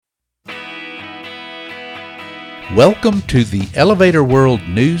Welcome to the Elevator World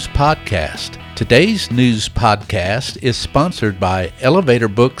News Podcast. Today's news podcast is sponsored by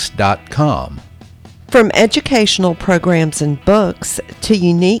elevatorbooks.com. From educational programs and books to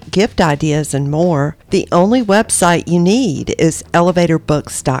unique gift ideas and more, the only website you need is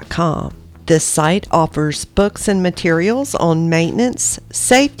elevatorbooks.com. This site offers books and materials on maintenance,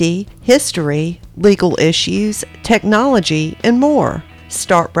 safety, history, legal issues, technology, and more.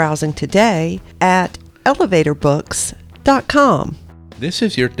 Start browsing today at elevatorbooks.com. This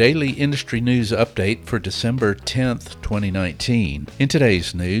is your daily industry news update for December 10th, 2019. In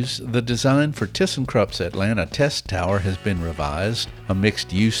today's news, the design for thyssenkrupp's Atlanta test tower has been revised. A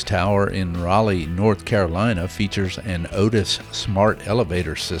mixed-use tower in Raleigh, North Carolina features an Otis smart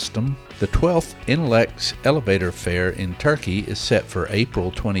elevator system. The 12th Inlex Elevator Fair in Turkey is set for April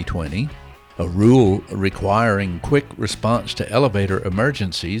 2020. A rule requiring quick response to elevator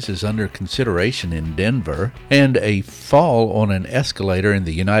emergencies is under consideration in Denver, and a fall on an escalator in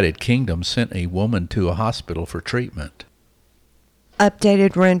the United Kingdom sent a woman to a hospital for treatment.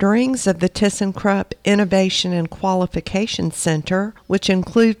 Updated renderings of the thyssenkrupp Innovation and Qualification Center, which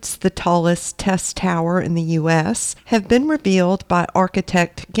includes the tallest test tower in the U.S., have been revealed by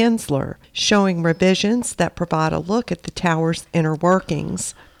architect Gensler, showing revisions that provide a look at the tower's inner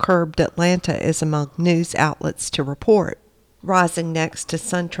workings. Curbed Atlanta is among news outlets to report. Rising next to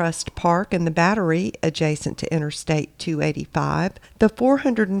SunTrust Park and the Battery, adjacent to Interstate 285, the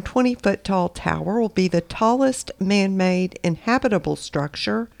 420-foot-tall tower will be the tallest man-made inhabitable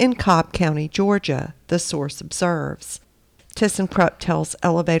structure in Cobb County, Georgia, the source observes. ThyssenKrupp tells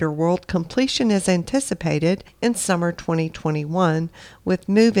Elevator World completion is anticipated in summer 2021, with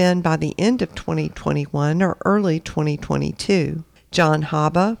move-in by the end of 2021 or early 2022. John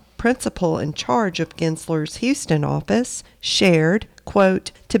Haba, principal in charge of Gensler's Houston office, shared,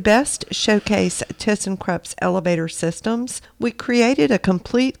 quote, "To best showcase ThyssenKrupp's elevator systems, we created a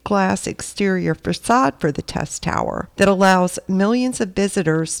complete glass exterior facade for the test tower that allows millions of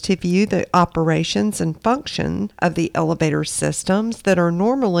visitors to view the operations and function of the elevator systems that are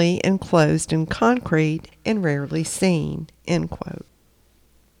normally enclosed in concrete and rarely seen," end quote.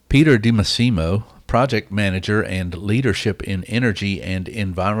 Peter DiMassimo, Project Manager and Leadership in Energy and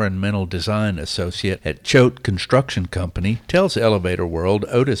Environmental Design Associate at Choate Construction Company, tells Elevator World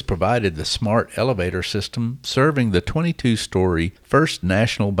Otis provided the smart elevator system serving the 22-story First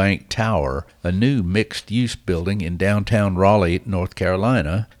National Bank Tower, a new mixed-use building in downtown Raleigh, North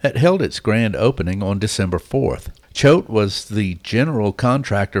Carolina, that held its grand opening on December 4th. Choate was the general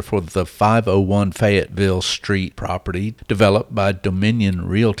contractor for the 501 Fayetteville Street property developed by Dominion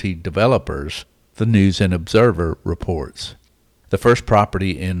Realty Developers, the News and Observer reports. The first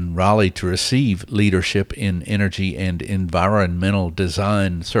property in Raleigh to receive Leadership in Energy and Environmental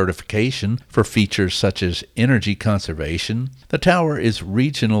Design certification for features such as energy conservation, the tower is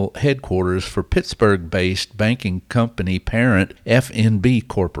regional headquarters for Pittsburgh-based banking company parent FNB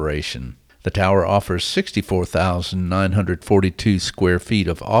Corporation. The tower offers 64,942 square feet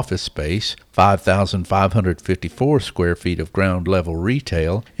of office space, 5,554 square feet of ground-level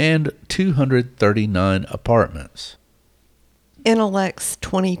retail, and 239 apartments. Innolex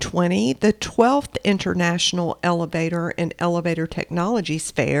 2020, the 12th International Elevator and Elevator Technologies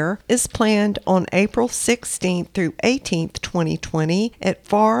Fair, is planned on April 16th through 18th, 2020 at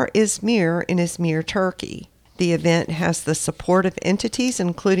Far Izmir in Izmir, Turkey. The event has the support of entities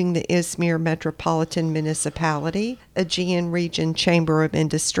including the Izmir Metropolitan Municipality, Aegean Region Chamber of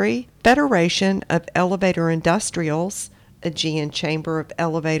Industry, Federation of Elevator Industrials, Aegean Chamber of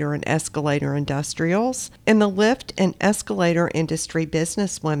Elevator and Escalator Industrials, and the Lift and Escalator Industry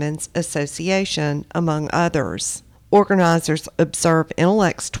Businesswomen's Association, among others. Organizers observe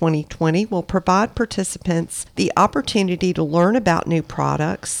Innolex 2020 will provide participants the opportunity to learn about new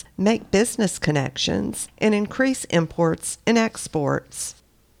products, make business connections, and increase imports and exports.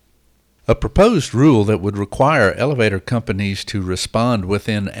 A proposed rule that would require elevator companies to respond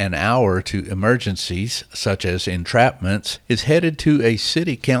within an hour to emergencies, such as entrapments, is headed to a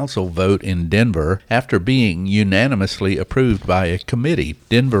city council vote in Denver after being unanimously approved by a committee,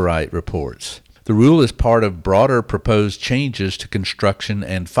 Denverite reports. The rule is part of broader proposed changes to construction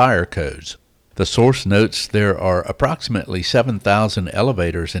and fire codes. The source notes there are approximately 7,000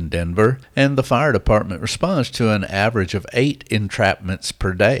 elevators in Denver, and the fire department responds to an average of 8 entrapments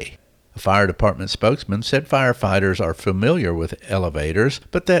per day. A fire department spokesman said firefighters are familiar with elevators,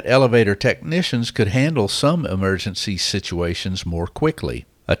 but that elevator technicians could handle some emergency situations more quickly.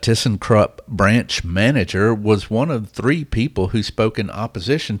 A thyssenkrupp branch manager was one of 3 people who spoke in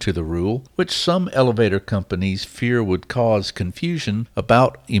opposition to the rule, which some elevator companies fear would cause confusion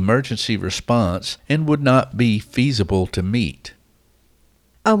about emergency response and would not be feasible to meet.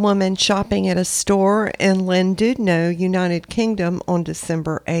 A woman shopping at a store in Llandudno, United Kingdom on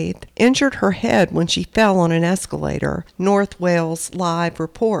December 8th injured her head when she fell on an escalator, North Wales Live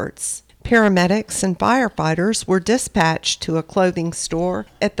reports. Paramedics and firefighters were dispatched to a clothing store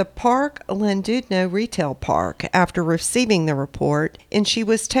at the Park Llandudno Retail Park after receiving the report, and she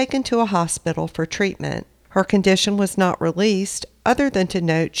was taken to a hospital for treatment. Her condition was not released, other than to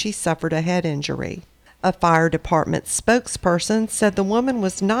note she suffered a head injury. A fire department spokesperson said the woman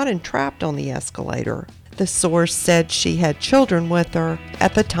was not entrapped on the escalator. The source said she had children with her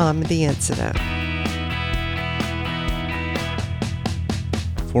at the time of the incident.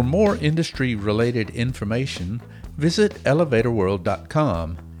 For more industry-related information, visit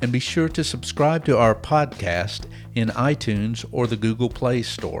elevatorworld.com and be sure to subscribe to our podcast in iTunes or the Google Play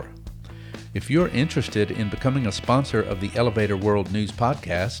Store. If you're interested in becoming a sponsor of the Elevator World News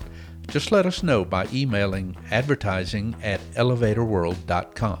Podcast, just let us know by emailing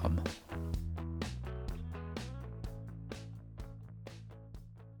advertising@elevatorworld.com.